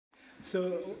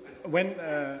So when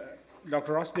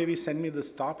Dr. Ross Davies sent me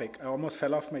this topic, I almost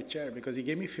fell off my chair because he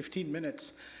gave me 15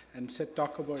 minutes and said,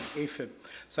 talk about AFib.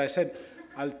 So I said,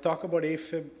 I'll talk about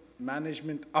AFib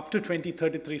management up to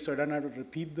 2033, so I don't have to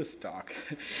repeat this talk.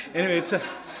 Anyway,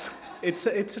 it's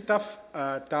a tough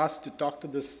task to talk to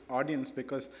this audience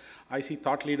because I see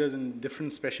thought leaders in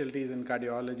different specialties in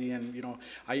cardiology, and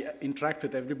I interact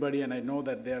with everybody, and I know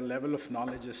that their level of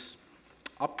knowledge is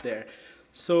up there.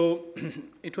 So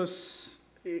it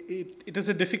is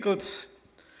a difficult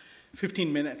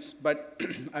 15 minutes, but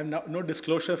I have no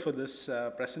disclosure for this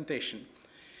presentation.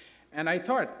 And I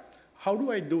thought, how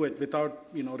do I do it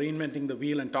without reinventing the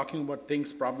wheel and talking about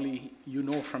things probably you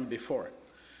know from before?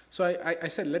 So I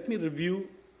said, let me review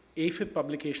AFib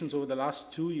publications over the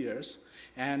last 2 years,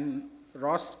 and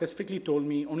Ross specifically told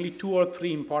me only 2 or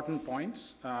 3 important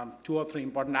points, 2 or 3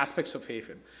 important aspects of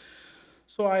AFib.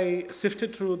 So I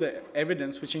sifted through the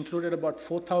evidence, which included about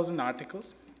 4,000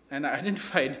 articles, and I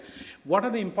identified what are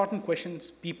the important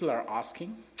questions people are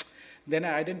asking. Then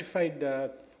I identified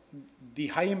the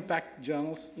high-impact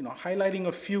journals, highlighting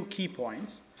a few key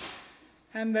points,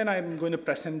 and then I'm going to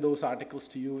present those articles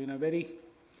to you in a very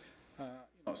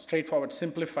straightforward,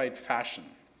 simplified fashion.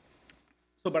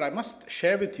 But I must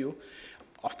share with you,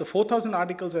 of the 4,000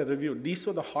 articles I reviewed, these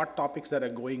were the hot topics that are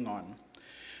going on.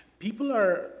 People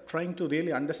are trying to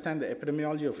really understand the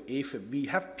epidemiology of AFib. We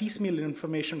have piecemeal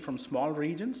information from small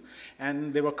regions,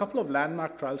 and there were a couple of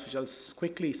landmark trials, which I'll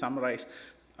quickly summarize,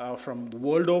 from the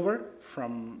world over,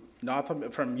 from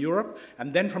Europe,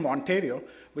 and then from Ontario,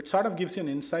 which sort of gives you an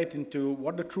insight into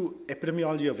what the true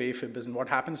epidemiology of AFib is and what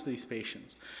happens to these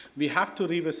patients. We have to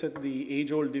revisit the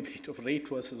age-old debate of rate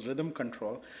versus rhythm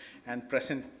control and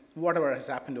present whatever has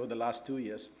happened over the last 2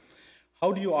 years.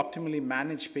 How do you optimally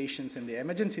manage patients in the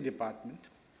emergency department?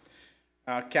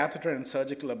 Catheter and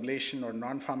surgical ablation or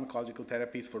non-pharmacological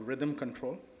therapies for rhythm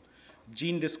control.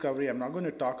 Gene discovery, I'm not going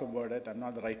to talk about it, I'm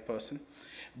not the right person.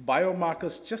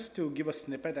 Biomarkers, just to give a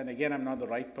snippet, and again, I'm not the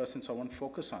right person, so I won't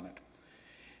focus on it.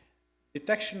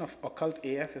 Detection of occult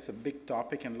AF is a big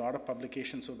topic in a lot of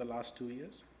publications over the last 2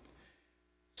 years.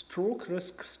 Stroke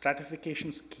risk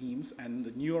stratification schemes and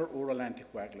the newer oral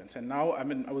anticoagulants. And now,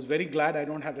 I was very glad I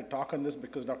don't have to talk on this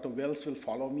because Dr. Wells will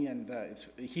follow me and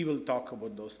he will talk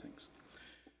about those things.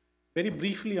 Very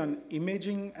briefly on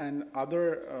imaging and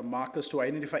other markers to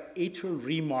identify atrial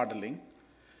remodeling.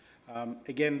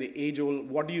 Again, the age-old,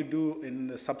 what do you do in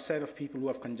the subset of people who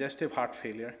have congestive heart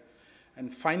failure?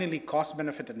 And finally,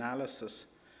 cost-benefit analysis.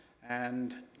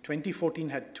 And 2014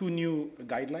 had 2 new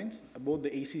guidelines, both the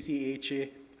ACC,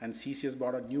 AHA, and CCS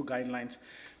brought out new guidelines.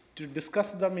 To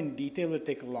discuss them in detail will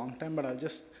take a long time, but I'll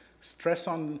just stress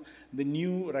on the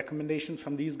new recommendations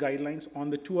from these guidelines on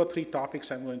the 2 or 3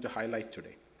 topics I'm going to highlight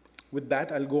today. With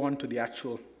that, I'll go on to the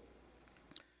actual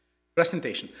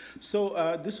presentation.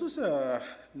 So this was a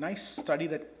nice study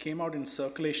that came out in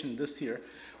Circulation this year,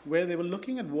 where they were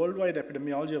looking at worldwide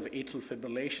epidemiology of atrial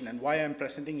fibrillation. And why I'm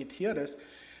presenting it here is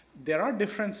there are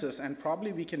differences, and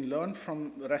probably we can learn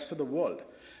from the rest of the world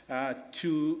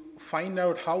to find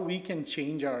out how we can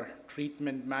change our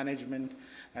treatment, management,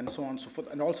 and so on and so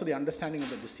forth, and also the understanding of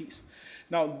the disease.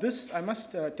 Now, this, I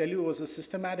must tell you, was a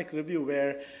systematic review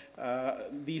where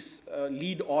these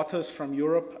lead authors from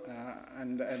Europe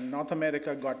and North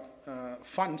America got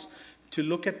funds to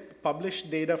look at published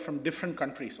data from different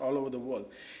countries all over the world.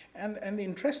 And the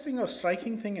interesting or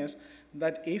striking thing is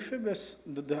that AFib is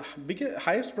the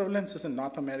highest prevalence is in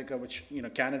North America, which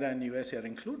Canada and USA are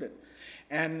included.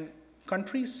 And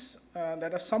countries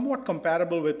that are somewhat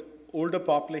comparable with older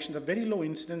populations have very low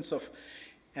incidence of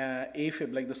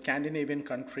AFib, like the Scandinavian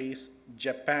countries,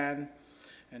 Japan,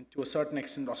 and to a certain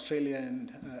extent Australia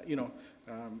and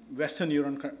Western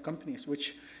European companies,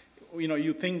 which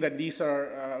you think that these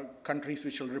are countries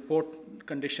which will report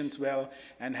conditions well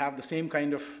and have the same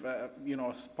kind of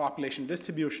population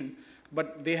distribution,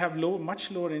 but they have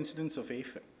much lower incidence of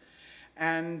AFib.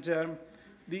 And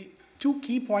the 2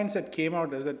 key points that came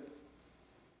out is that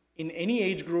in any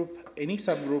age group, any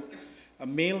subgroup,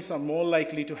 males are more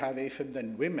likely to have AFib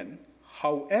than women.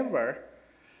 However,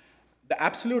 the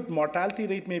absolute mortality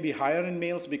rate may be higher in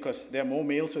males because there are more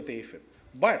males with AFib.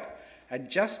 But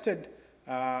adjusted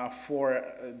for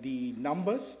the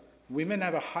numbers, women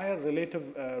have a higher relative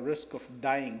risk of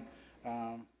dying,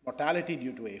 mortality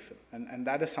due to AFib. And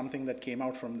that is something that came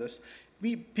out from this.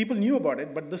 People knew about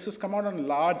it, but this has come out on a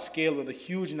large scale with a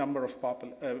huge number of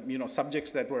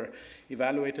subjects that were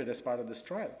evaluated as part of this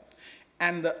trial.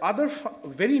 And the other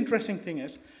very interesting thing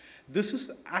is, this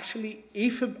is actually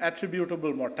AFib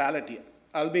attributable mortality,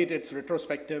 albeit it's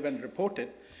retrospective and reported.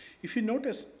 If you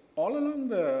notice, all along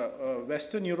the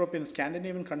Western European,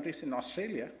 Scandinavian countries in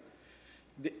Australia,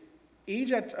 the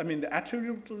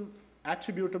the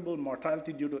attributable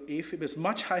mortality due to AFib is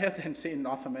much higher than, say, in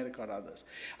North America or others.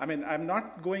 I mean, I'm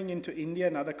not going into India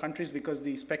and other countries because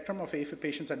the spectrum of AFib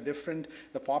patients are different,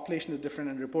 the population is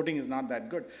different, and reporting is not that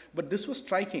good. But this was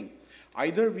striking.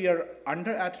 Either we are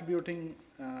under-attributing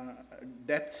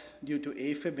death due to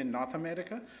AFib in North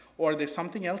America, or there's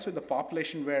something else with the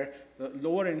population where the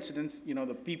lower incidence,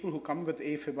 the people who come with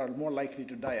AFib are more likely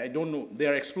to die. I don't know.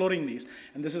 They're exploring these,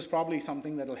 and this is probably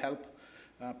something that will help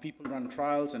people run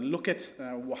trials and look at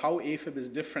how AFib is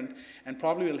different, and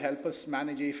probably will help us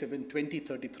manage AFib in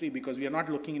 2033 because we are not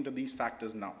looking into these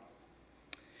factors now.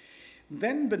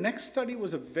 Then the next study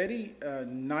was a very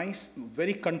nice,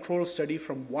 very controlled study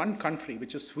from one country,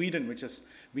 which is Sweden, which is,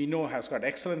 we know, has got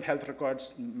excellent health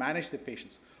records, manage the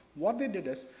patients. What they did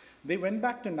is they went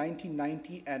back to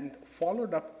 1990 and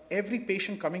followed up every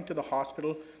patient coming to the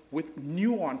hospital with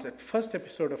new onset, first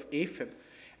episode of AFib.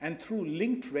 And through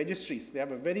linked registries, they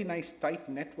have a very nice tight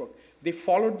network. They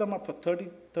followed them up for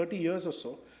 30 years or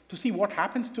so to see what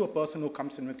happens to a person who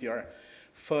comes in with your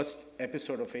first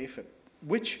episode of AFib,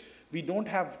 which we don't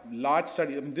have large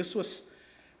studies. I mean, this was,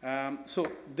 so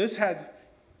this had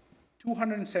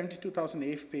 272,000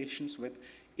 AFib patients with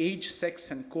age, sex,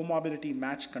 and comorbidity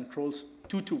matched controls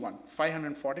 2-to-1,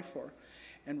 544.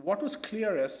 And what was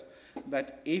clear is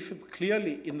that AFib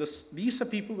clearly, these are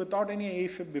people without any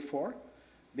AFib before.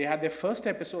 They had their first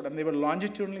episode, and they were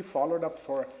longitudinally followed up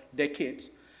for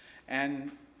decades.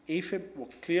 And AFib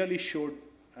clearly showed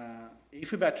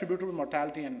AFib attributable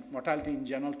mortality and mortality in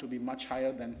general to be much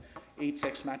higher than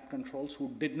age-sex matched controls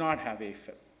who did not have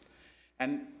AFib.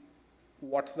 And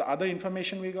what's the other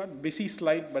information we got? Busy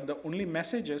slide, but the only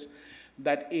message is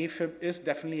that AFib is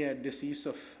definitely a disease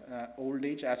of old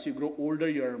age. As you grow older,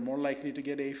 you're more likely to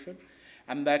get AFib.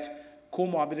 And that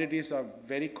comorbidities are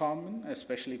very common,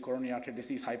 especially coronary artery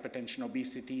disease, hypertension,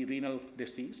 obesity, renal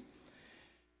disease.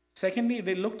 Secondly,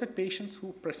 they looked at patients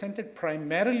who presented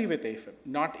primarily with AFib,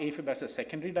 not AFib as a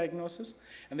secondary diagnosis,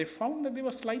 and they found that they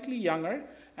were slightly younger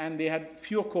and they had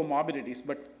fewer comorbidities,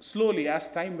 but slowly, as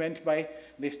time went by,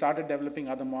 they started developing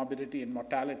other morbidity and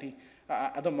mortality,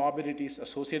 other morbidities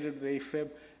associated with AFib,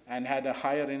 and had a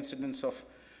higher incidence of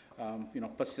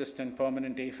persistent,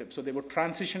 permanent AFib. So they would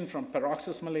transition from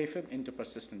paroxysmal AFib into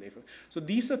persistent AFib. So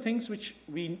these are things which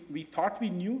we thought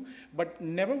we knew, but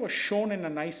never were shown in a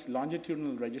nice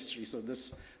longitudinal registry. So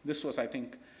this was, I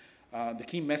think, the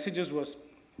key messages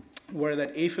were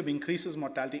that AFib increases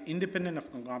mortality independent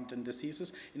of concomitant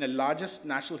diseases. In the largest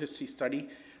natural history study,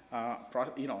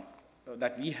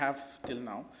 that we have till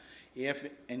now, AF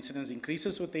incidence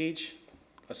increases with age,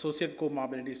 associated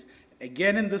comorbidities.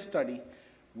 Again, in this study,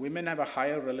 women have a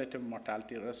higher relative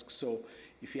mortality risk. So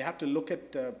if you have to look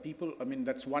at people, I mean,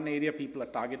 that's one area people are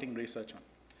targeting research on.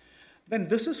 Then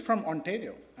this is from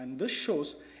Ontario, and this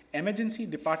shows emergency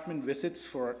department visits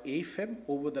for AFib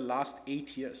over the last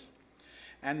 8 years.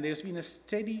 And there's been a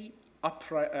steady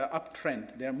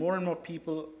uptrend. There are more and more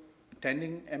people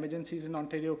attending emergencies in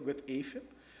Ontario with AFib.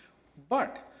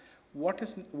 But what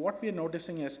we are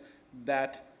noticing is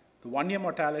that the one-year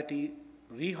mortality,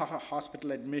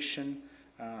 hospital admission,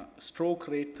 stroke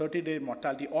rate, 30-day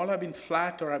mortality, all have been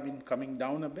flat or have been coming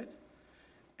down a bit.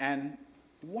 And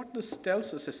what this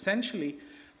tells us essentially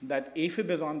that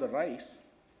AFib is on the rise.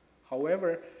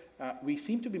 However, we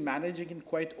seem to be managing it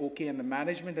quite okay, and the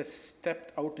management has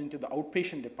stepped out into the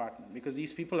outpatient department because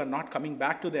these people are not coming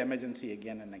back to the emergency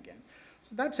again and again.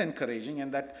 So that's encouraging,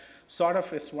 and that sort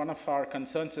of is one of our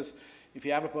concerns is, if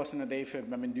you have a person with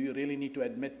AFib, I mean, do you really need to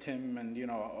admit him? And,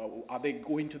 are they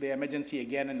going to the emergency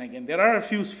again and again? There are a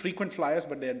few frequent flyers,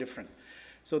 but they're different.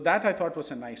 So that I thought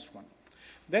was a nice one.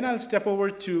 Then I'll step over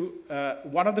to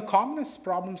one of the commonest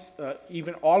problems,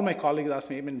 even all my colleagues ask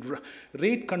me, I mean,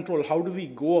 rate control, how do we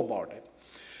go about it?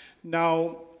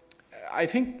 Now, I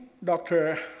think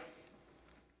Dr.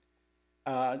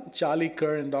 Charlie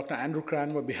Kerr and Dr. Andrew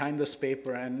Cran were behind this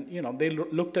paper, and they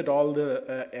looked at all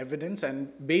the evidence,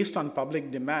 and based on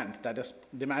public demand, that is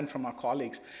demand from our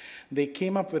colleagues, they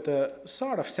came up with a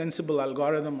sort of sensible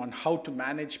algorithm on how to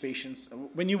manage patients.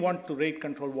 When you want to rate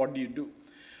control, what do you do?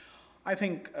 I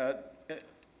think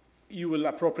you will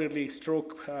appropriately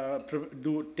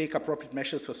take appropriate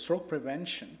measures for stroke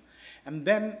prevention, and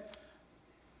then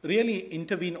really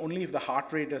intervene only if the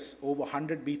heart rate is over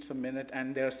 100 beats per minute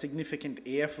and there are significant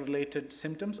AF-related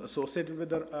symptoms associated with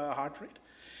the heart rate.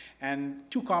 And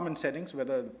two common settings,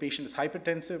 whether the patient is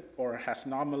hypertensive or has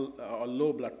normal or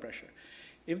low blood pressure.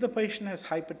 If the patient has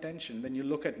hypertension, then you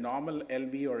look at normal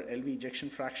LV or LV ejection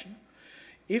fraction.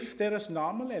 If there is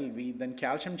normal LV, then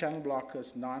calcium channel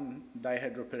blockers,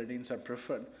 non-dihydropyridines are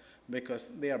preferred because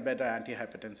they are better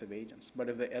antihypertensive agents. But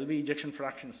if the LV ejection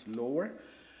fraction is lower,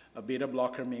 a beta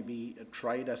blocker may be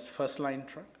tried as first-line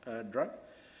drug.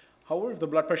 However, if the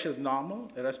blood pressure is normal,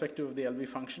 irrespective of the LV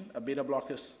function, a beta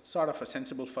blocker is sort of a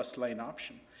sensible first-line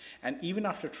option. And even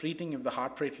after treating, if the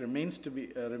heart rate remains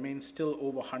still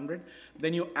over 100,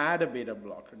 then you add a beta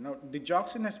blocker. Now,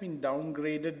 digoxin has been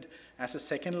downgraded as a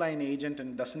second-line agent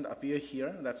and doesn't appear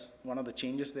here. That's one of the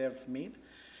changes they have made.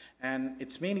 And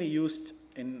it's mainly used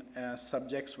in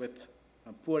subjects with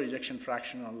poor ejection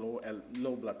fraction or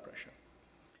low blood pressure.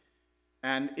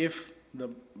 And if the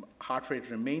heart rate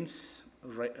remains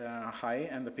high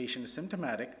and the patient is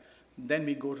symptomatic, then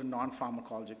we go to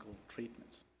non-pharmacological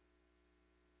treatments.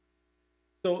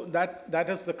 So that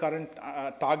is the current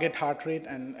target heart rate,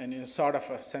 and is sort of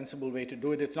a sensible way to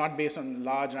do it. It's not based on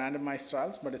large randomized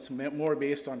trials, but it's more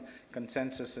based on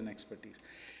consensus and expertise.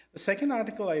 The second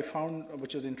article I found,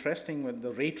 which was interesting, with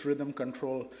the rate rhythm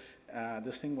control,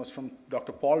 this thing was from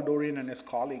Dr. Paul Dorian and his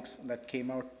colleagues that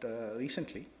came out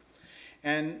recently.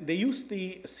 And they used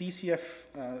the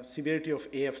CCF, severity of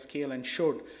AF scale, and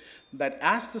showed that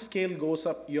as the scale goes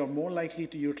up, you're more likely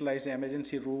to utilize the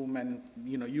emergency room and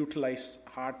utilize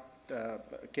heart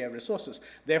care resources.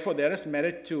 Therefore, there is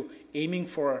merit to aiming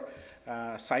for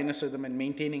sinus rhythm and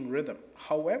maintaining rhythm.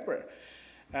 However,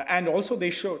 and also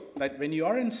they showed that when you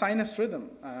are in sinus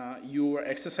rhythm, your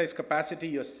exercise capacity,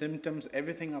 your symptoms,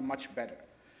 everything are much better.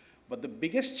 But the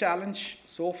biggest challenge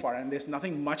so far, and there's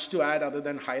nothing much to add other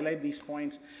than highlight these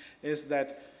points, is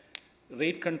that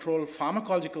rate control,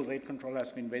 pharmacological rate control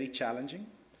has been very challenging,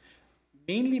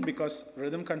 mainly because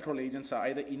rhythm control agents are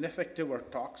either ineffective or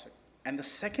toxic. And the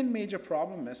second major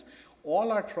problem is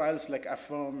all our trials like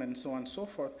AFFIRM and so on and so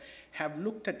forth have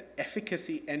looked at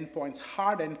efficacy endpoints,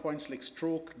 hard endpoints like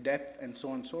stroke, death, and so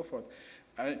on and so forth,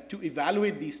 to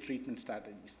evaluate these treatment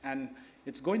strategies. And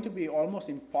it's going to be almost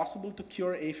impossible to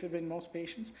cure AFib in most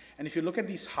patients. And if you look at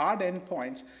these hard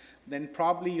endpoints, then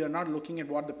probably you're not looking at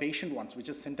what the patient wants, which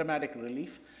is symptomatic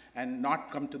relief, and not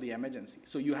come to the emergency.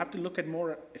 So you have to look at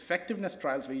more effectiveness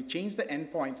trials where you change the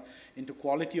endpoint into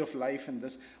quality of life, and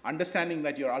this understanding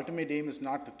that your ultimate aim is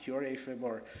not to cure AFib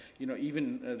or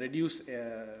even reduce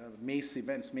MACE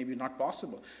events, maybe not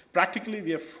possible. Practically, we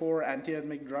have 4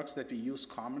 antiarrhythmic drugs that we use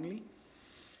commonly.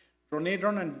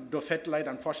 Dronadron and dofetilide,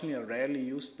 unfortunately, are rarely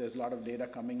used. There's a lot of data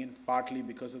coming in, partly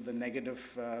because of the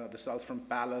negative results from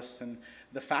PALLAS and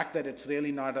the fact that it's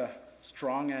really not a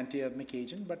strong antiarrhythmic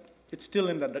agent, but it's still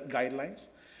in the guidelines.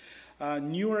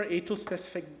 Newer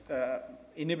atrial-specific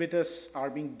inhibitors are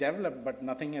being developed, but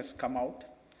nothing has come out.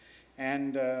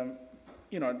 And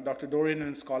Dr. Dorian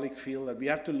and his colleagues feel that we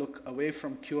have to look away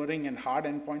from curing and hard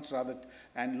endpoints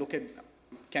and look at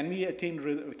can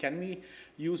we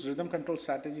use rhythm control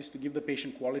strategies to give the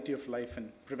patient quality of life and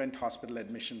prevent hospital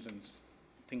admissions and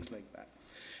things like that.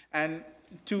 And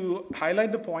to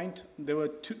highlight the point, there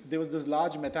was this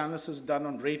large meta-analysis done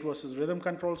on rate versus rhythm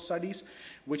control studies,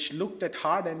 which looked at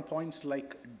hard endpoints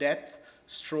like death,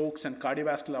 strokes, and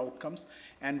cardiovascular outcomes,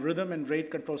 and rhythm and rate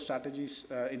control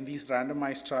strategies in these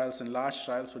randomized trials and large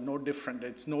trials were no different.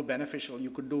 It's no beneficial.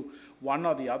 You could do one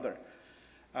or the other.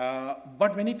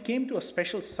 But when it came to a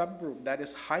special subgroup that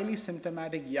is highly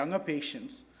symptomatic younger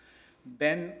patients,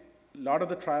 then a lot of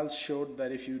the trials showed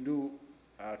that if you do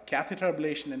catheter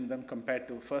ablation in them compared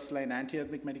to first-line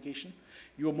antiarrhythmic medication,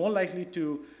 you are more likely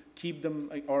to keep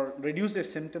them or reduce their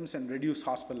symptoms and reduce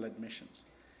hospital admissions.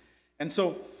 And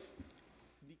so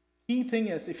the key thing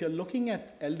is, if you're looking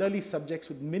at elderly subjects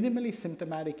with minimally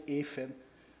symptomatic AFib,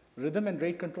 rhythm and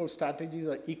rate control strategies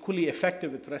are equally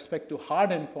effective with respect to hard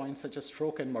endpoints such as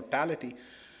stroke and mortality.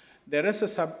 There is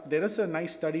a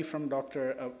nice study from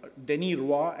Dr. Denis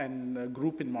Roy and a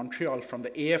group in Montreal from the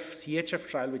AF-CHF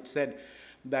trial, which said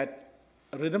that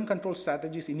rhythm control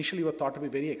strategies initially were thought to be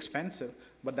very expensive,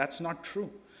 but that's not true.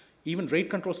 Even rate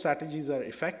control strategies are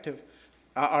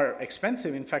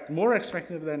expensive, in fact, more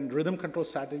expensive than rhythm control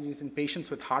strategies in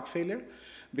patients with heart failure,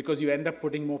 because you end up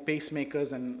putting more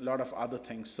pacemakers and a lot of other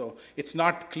things. So it's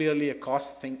not clearly a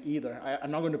cost thing either. I'm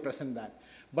not going to present that.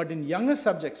 But in younger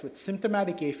subjects with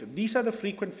symptomatic AFib, these are the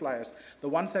frequent flyers, the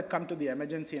ones that come to the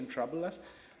emergency and trouble us.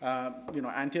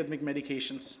 Antiarrhythmic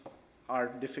medications are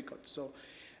difficult. So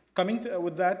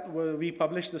with that, we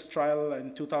published this trial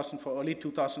in 2004, early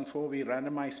 2004. We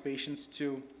randomized patients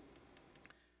to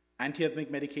antiarrhythmic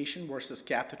medication versus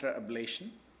catheter ablation.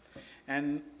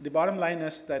 And the bottom line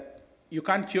is that you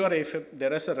can't cure AFib.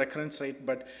 There is a recurrence rate,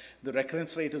 but the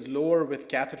recurrence rate is lower with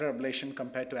catheter ablation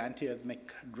compared to antiarrhythmic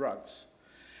drugs.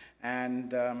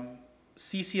 And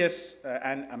CCS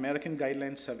and American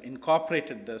guidelines have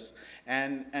incorporated this,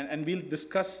 and we'll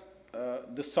discuss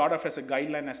this sort of as a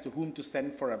guideline as to whom to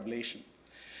send for ablation.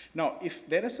 Now, if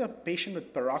there is a patient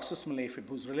with paroxysmal AFib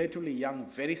who's relatively young,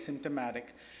 very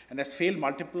symptomatic, and has failed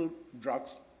multiple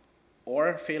drugs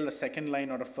or failed a second line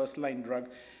or a first line drug,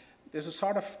 there's a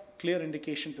sort of clear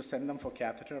indication to send them for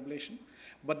catheter ablation.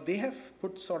 But they have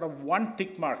put sort of one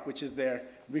tick mark, which is their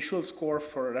visual score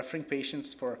for referring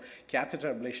patients for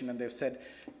catheter ablation, and they've said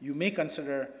you may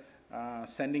consider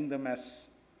sending them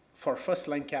as for first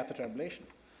line catheter ablation.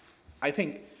 I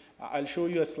think I'll show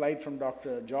you a slide from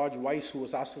Dr. George Weiss, who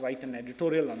was asked to write an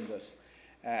editorial on this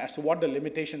as to what the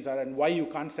limitations are and why you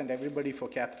can't send everybody for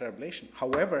catheter ablation.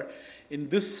 However, in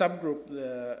this subgroup,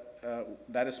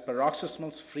 that is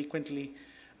paroxysmals, frequently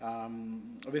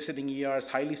visiting ERs,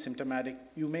 highly symptomatic,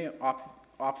 you may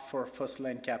opt for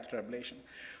first-line catheter ablation.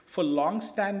 For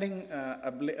long-standing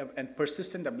and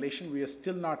persistent ablation, we are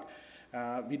still not,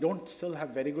 we don't still have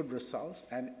very good results,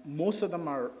 and most of them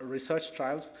are research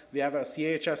trials. We have a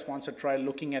CAHR-sponsored trial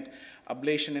looking at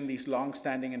ablation in these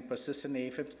long-standing and persistent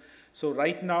AFibs. So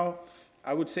right now,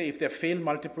 I would say if they failed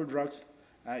multiple drugs,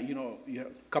 you have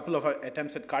a couple of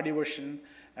attempts at cardioversion,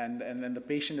 and then the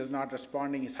patient is not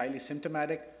responding, is highly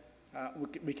symptomatic,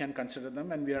 we can consider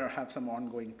them, and we have some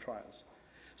ongoing trials.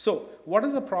 So what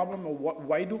is the problem, or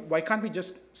why can't we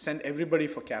just send everybody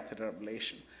for catheter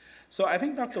ablation? So I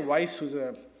think Dr. Weiss, who's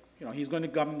he's going to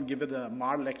come and give the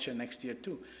MAR lecture next year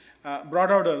too,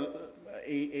 brought out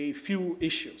a few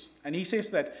issues. And he says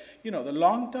that, the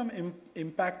long-term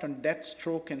impact on death,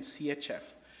 stroke, and CHF,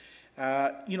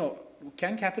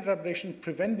 can catheter ablation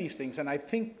prevent these things? And I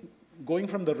think going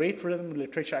from the rate rhythm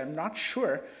literature, I'm not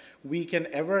sure we can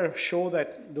ever show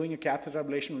that doing a catheter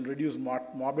ablation will reduce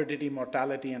morbidity,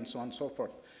 mortality, and so on and so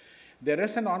forth. There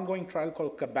is an ongoing trial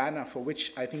called Cabana, for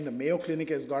which I think the Mayo Clinic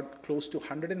has got close to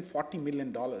 $140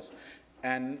 million.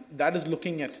 And that is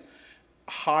looking at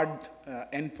hard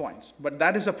endpoints. But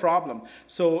that is a problem.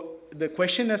 So the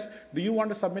question is, do you want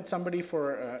to submit somebody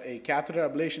for a catheter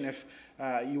ablation if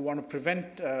you want to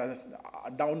prevent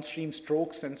downstream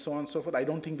strokes and so on and so forth? I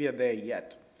don't think we are there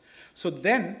yet. So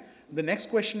then the next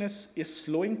question is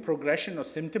slowing progression or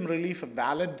symptom relief a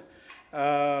valid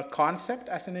concept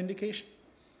as an indication?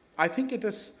 I think it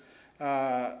is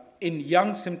in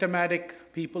young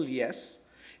symptomatic people, yes.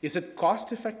 Is it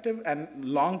cost effective and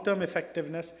long-term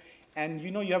effectiveness? And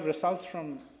you have results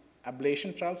from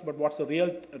ablation trials, but what's the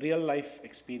real life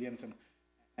experience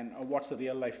and what's the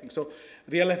real life thing? So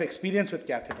real life experience with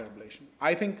catheter ablation.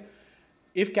 I think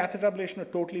if catheter ablation were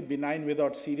totally benign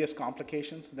without serious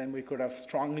complications, then we could have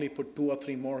strongly put 2 or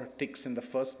 3 more ticks in the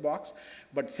first box.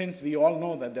 But since we all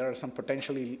know that there are some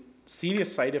potentially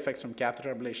serious side effects from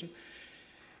catheter ablation,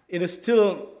 it is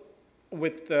still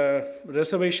with the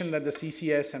reservation that the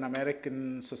CCS and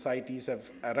American societies have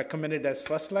recommended as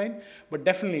first line, but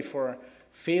definitely for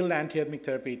failed antiarrhythmic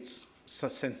therapy, it's a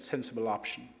sensible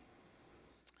option.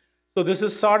 So this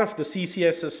is sort of the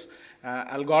CCS's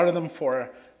algorithm for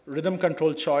rhythm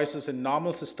control choices in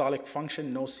normal systolic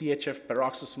function, no CHF,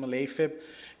 paroxysmal AFib.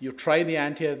 You try the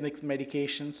antiarrhythmic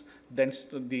medications, then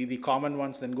the common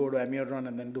ones, then go to amiodarone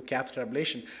and then do catheter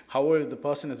ablation. However, if the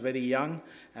person is very young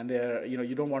and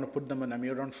you don't want to put them on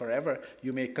amiodarone forever,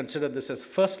 you may consider this as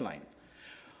first line.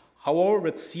 However,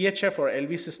 with CHF or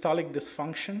LV systolic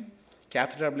dysfunction,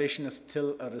 catheter ablation is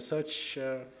still a research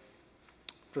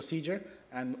procedure,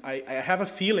 and I have a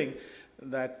feeling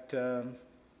that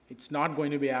it's not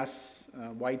going to be as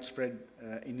widespread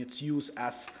in its use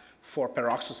as for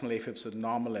paroxysmal AFibs with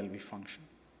normal LV function.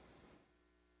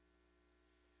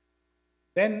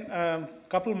 Then a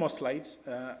couple more slides.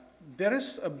 There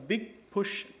is a big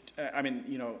push,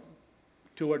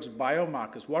 towards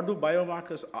biomarkers. What do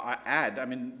biomarkers add?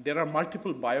 There are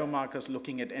multiple biomarkers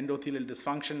looking at endothelial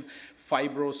dysfunction,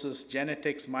 fibrosis,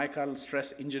 genetics, myocardial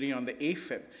stress injury on the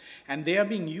AFib, and they are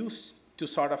being used to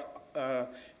sort of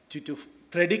to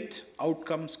predict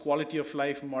outcomes, quality of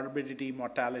life, morbidity,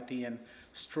 mortality, and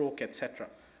stroke, etc.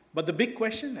 But the big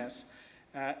question is,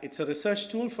 it's a research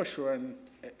tool for sure,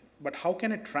 but how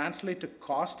can it translate to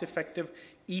cost-effective,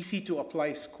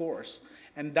 easy-to-apply scores?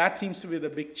 And that seems to be the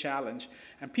big challenge.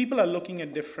 And people are looking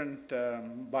at different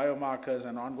biomarkers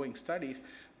and ongoing studies,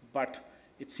 but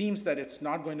it seems that it's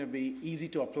not going to be easy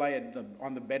to apply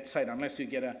on the bedside unless you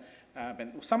get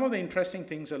some of the interesting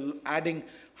things are adding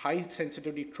high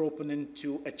sensitivity troponin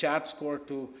to a CHAD score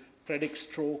to predict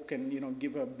stroke and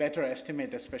give a better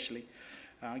estimate, especially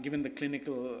given the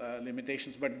clinical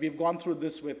limitations. But we've gone through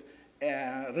this with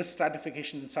risk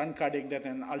stratification in sudden cardiac death,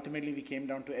 and ultimately we came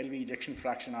down to LV ejection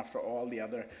fraction after all the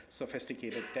other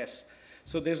sophisticated tests.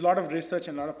 So there's a lot of research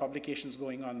and a lot of publications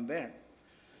going on there.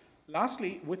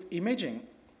 Lastly, with imaging,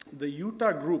 the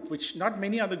Utah group, which not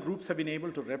many other groups have been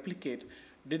able to replicate,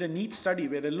 did a neat study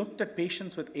where they looked at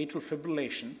patients with atrial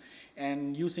fibrillation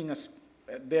and using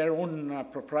their own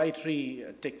proprietary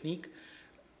technique,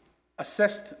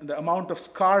 assessed the amount of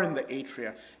scar in the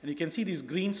atria. And you can see these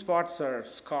green spots are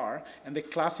scar, and they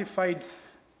classified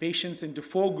patients into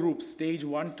 4 groups, stage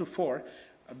 1 to 4,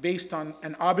 based on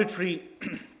an arbitrary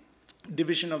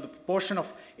division of the proportion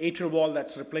of atrial wall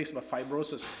that's replaced by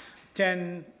fibrosis,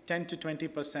 10 to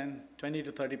 20%, 20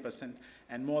 to 30%,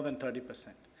 and more than 30%.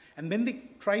 And then they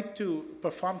tried to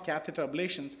perform catheter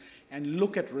ablations and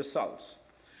look at results.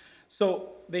 So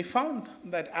they found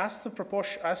that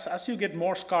as you get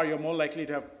more scar, you're more likely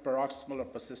to have paroxysmal or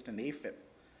persistent AFib.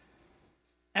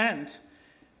 And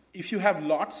if you have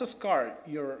lots of scar,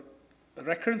 your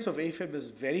recurrence of AFib is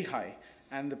very high.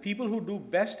 And the people who do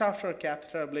best after a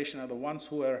catheter ablation are the ones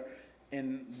who are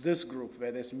in this group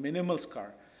where there's minimal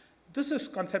scar. This is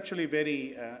conceptually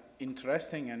very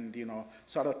interesting, and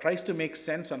sort of tries to make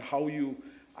sense on how you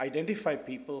identify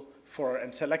people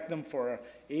and select them for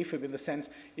AFib, in the sense,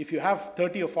 if you have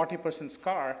 30 or 40%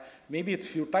 scar, maybe it's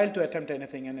futile to attempt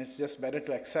anything, and it's just better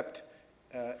to accept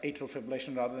atrial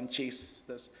fibrillation rather than chase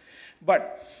this.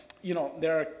 But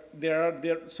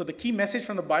so the key message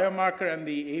from the biomarker and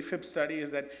the AFib study is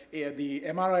that the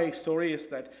MRI story is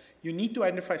that you need to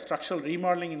identify structural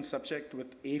remodeling in subject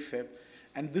with AFib,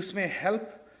 and this may help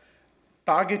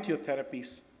target your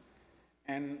therapies.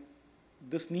 And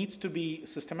this needs to be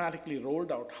systematically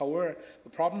rolled out. However, the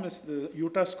problem is the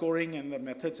Utah scoring and the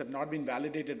methods have not been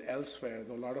validated elsewhere,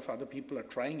 though a lot of other people are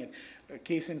trying it. A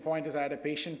case in point is I had a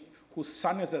patient whose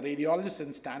son is a radiologist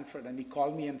in Stanford, and he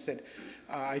called me and said,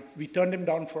 we turned him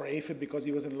down for AFib because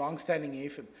he was in long-standing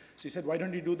AFib. So he said, why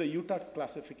don't you do the Utah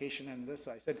classification and this?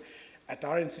 I said, at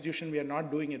our institution, we are not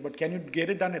doing it, but can you get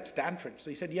it done at Stanford? So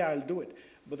he said, yeah, I'll do it.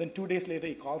 But then 2 days later,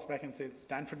 he calls back and says,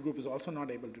 Stanford group is also not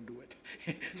able to do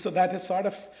it. So that is sort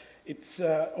of, it's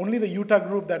only the Utah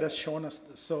group that has shown us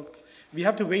this. So we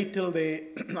have to wait till they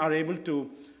are able to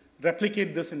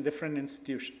replicate this in different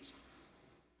institutions.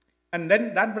 And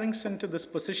then that brings into this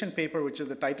position paper, which is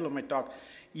the title of my talk,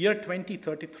 Year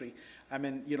 2033. I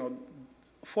mean,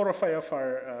 4 or 5 of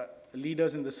our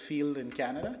leaders in this field in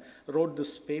Canada wrote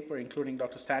this paper, including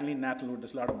Dr. Stanley Nattle, who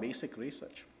does a lot of basic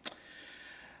research.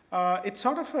 It's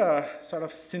sort of a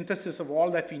synthesis of all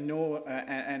that we know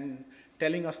and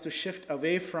telling us to shift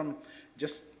away from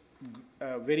just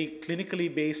very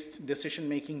clinically based decision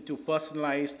making to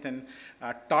personalized and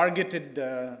targeted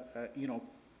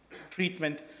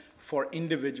treatment for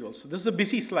individuals. So this is a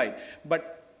busy slide,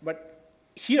 but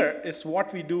here is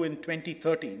what we do in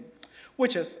 2013,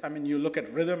 which is, you look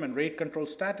at rhythm and rate control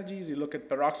strategies, you look at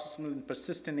paroxysmal and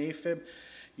persistent AFib,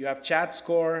 you have CHAD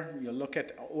score, you look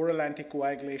at oral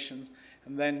anticoagulations,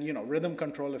 and then rhythm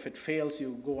control. If it fails,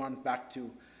 you go on back to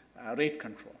rate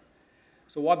control.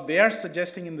 So what they are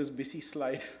suggesting in this busy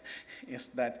slide is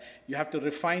that you have to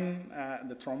refine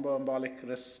the thromboembolic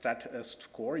risk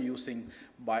score using,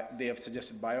 they have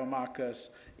suggested biomarkers,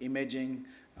 imaging,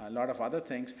 a lot of other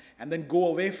things, and then go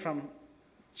away from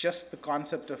just the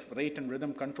concept of rate and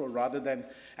rhythm control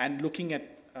and looking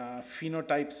at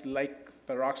phenotypes like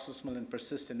paroxysmal and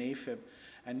persistent AFib,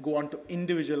 and go on to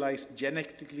individualized,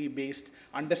 genetically based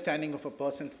understanding of a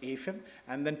person's AFib,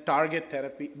 and then target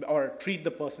therapy or treat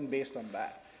the person based on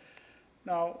that.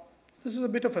 Now, this is a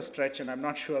bit of a stretch, and I'm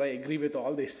not sure I agree with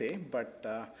all they say, but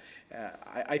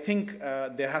I think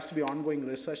there has to be ongoing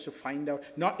research to find out.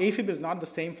 AFib is not the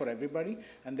same for everybody,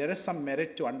 and there is some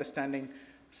merit to understanding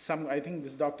I think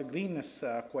this Dr. Green is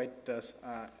quite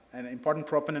an important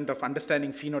proponent of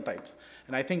understanding phenotypes,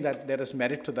 and I think that there is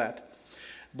merit to that.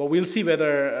 But we'll see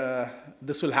whether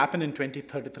this will happen in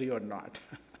 2033 or not.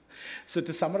 So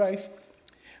to summarize,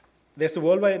 there's a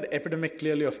worldwide epidemic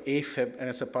clearly of AFib, and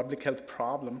it's a public health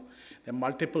problem. There are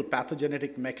multiple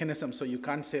pathogenetic mechanisms, so you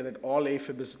can't say that all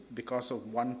AFib is because of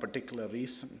one particular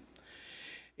reason.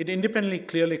 It independently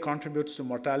clearly contributes to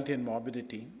mortality and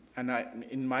morbidity, and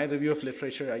in my review of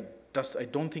literature, I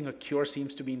don't think a cure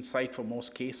seems to be in sight for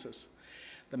most cases.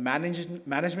 The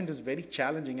management is very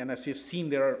challenging, and as we've seen,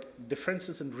 there are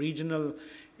differences in regional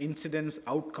incidence,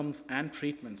 outcomes, and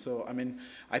treatment. So,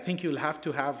 I think you'll have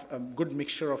to have a good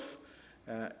mixture of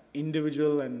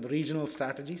individual and regional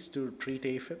strategies to treat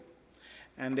AFib.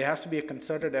 And there has to be a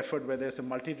concerted effort where there's a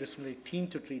multidisciplinary team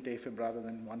to treat AFib rather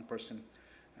than one person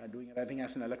doing it. I think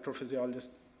as an electrophysiologist,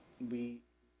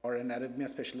 or an arrhythmia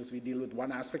specialist, we deal with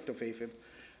one aspect of AFib,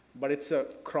 but it's a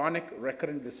chronic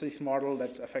recurrent disease model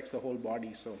that affects the whole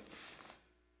body. So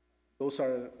those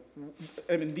are,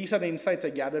 these are the insights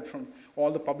I gathered from all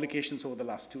the publications over the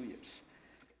last 2 years.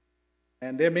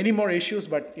 And there are many more issues,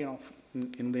 but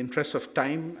in the interest of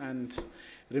time and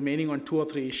remaining on 2 or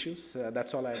 3 issues,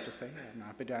 that's all I have to say. I'm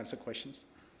happy to answer questions.